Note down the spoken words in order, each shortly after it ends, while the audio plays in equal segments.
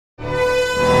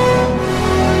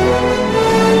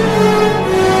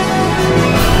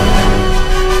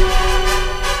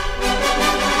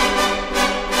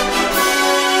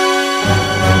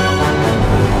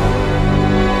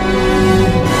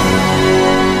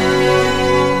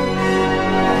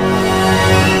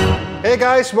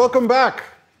guys, welcome back.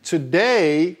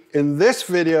 Today, in this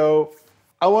video,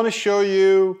 I want to show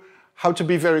you how to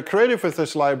be very creative with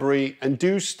this library and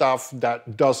do stuff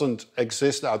that doesn't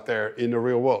exist out there in the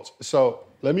real world. So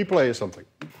let me play you something.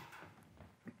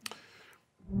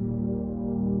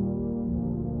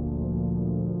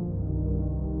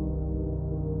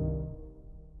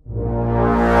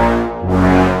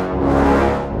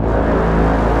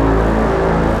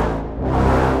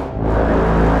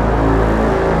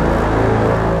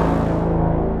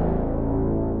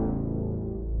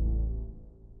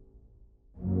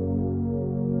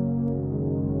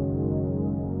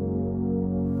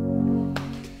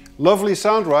 Lovely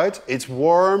sound, right? It's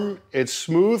warm, it's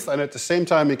smooth, and at the same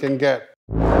time it can get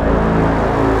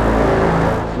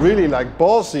really like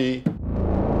ballsy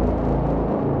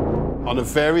on a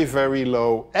very, very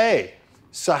low A.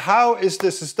 So how is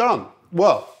this done?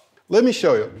 Well, let me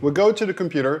show you. We'll go to the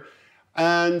computer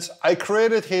and I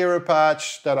created here a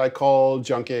patch that I call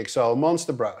Junkie XL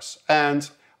Monster Brass. And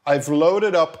I've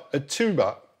loaded up a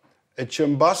tuba, a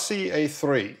Chumbassi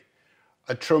A3,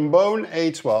 a trombone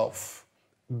A12,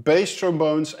 bass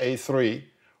trombones A3,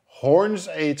 horns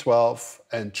A12,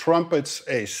 and trumpets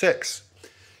A6.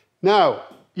 Now,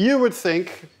 you would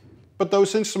think, but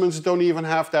those instruments don't even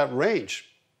have that range.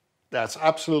 That's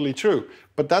absolutely true.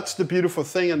 But that's the beautiful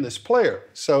thing in this player.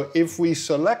 So if we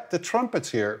select the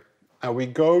trumpets here, and we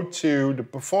go to the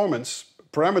performance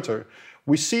parameter,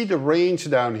 we see the range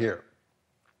down here.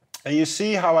 And you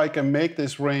see how I can make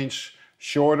this range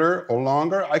shorter or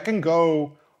longer. I can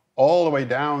go all the way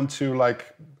down to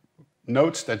like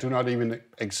notes that do not even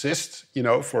exist, you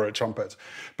know, for a trumpet.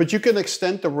 But you can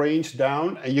extend the range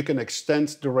down and you can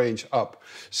extend the range up.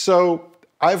 So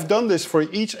I've done this for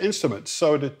each instrument.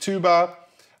 So the tuba,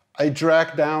 I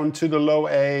drag down to the low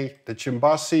A, the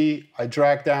Chumbassi, I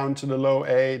drag down to the low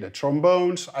A, the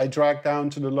trombones, I drag down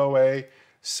to the low A,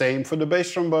 same for the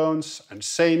bass trombones, and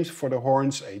same for the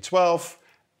horns A12,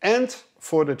 and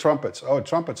for the trumpets. Oh,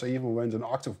 trumpets, I even went an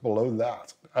octave below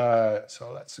that.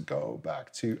 So let's go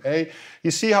back to A.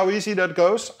 You see how easy that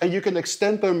goes? And you can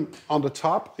extend them on the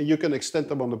top and you can extend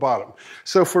them on the bottom.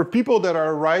 So for people that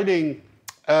are writing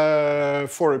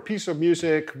for a piece of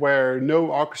music where no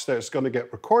orchestra is going to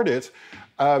get recorded,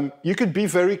 you could be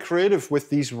very creative with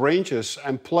these ranges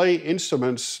and play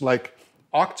instruments like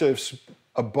octaves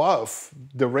above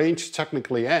the range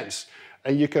technically ends.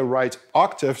 And you can write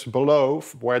octaves below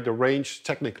where the range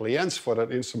technically ends for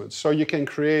that instrument. So you can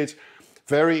create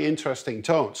very interesting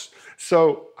tones.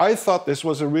 So I thought this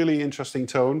was a really interesting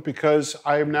tone because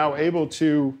I am now able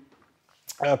to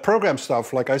program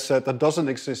stuff, like I said, that doesn't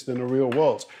exist in the real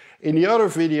world. In the other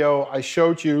video, I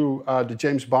showed you the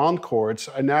James Bond chords,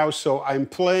 and now so I'm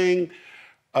playing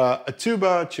a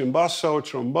tuba, chumbasso,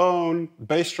 trombone,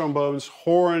 bass trombones,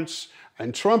 horns,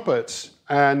 and trumpets.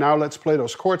 And now let's play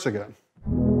those chords again.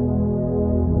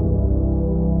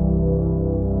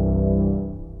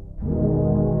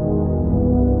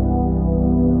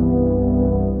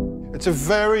 It's a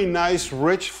very nice,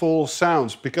 rich, full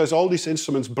sound because all these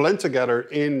instruments blend together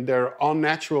in their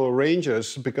unnatural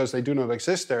ranges because they do not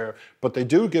exist there, but they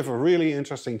do give a really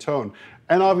interesting tone.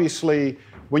 And obviously,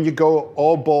 when you go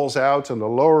all balls out on the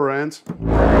lower end,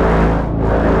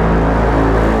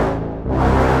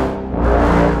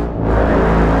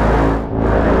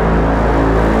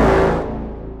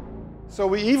 so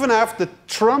we even have the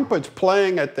trumpet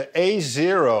playing at the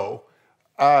A0,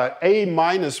 A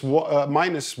minus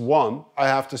one, I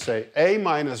have to say, A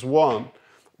minus one,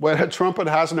 where the trumpet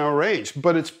has no range,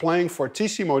 but it's playing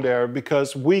fortissimo there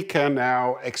because we can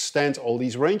now extend all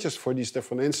these ranges for these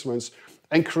different instruments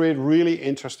and create really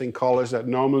interesting colors that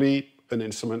normally an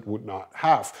instrument would not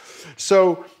have.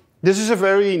 So this is a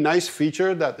very nice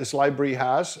feature that this library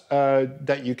has,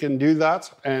 that you can do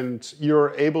that and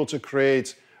you're able to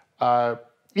create,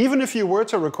 even if you were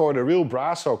to record a real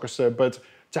brass orchestra, but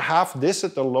to have this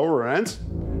at the lower end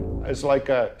as like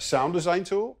a sound design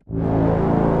tool.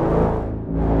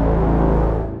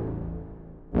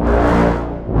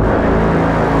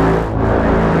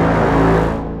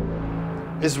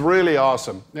 Is really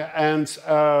awesome. And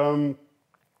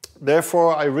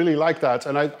therefore, I really like that.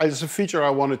 And it's a feature I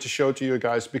wanted to show to you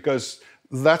guys because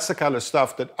that's the kind of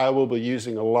stuff that I will be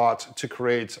using a lot to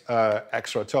create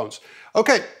extra tones.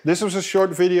 Okay, this was a short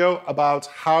video about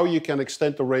how you can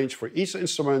extend the range for each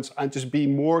instrument and just be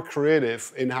more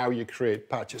creative in how you create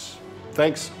patches.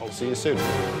 Thanks, I'll see you soon.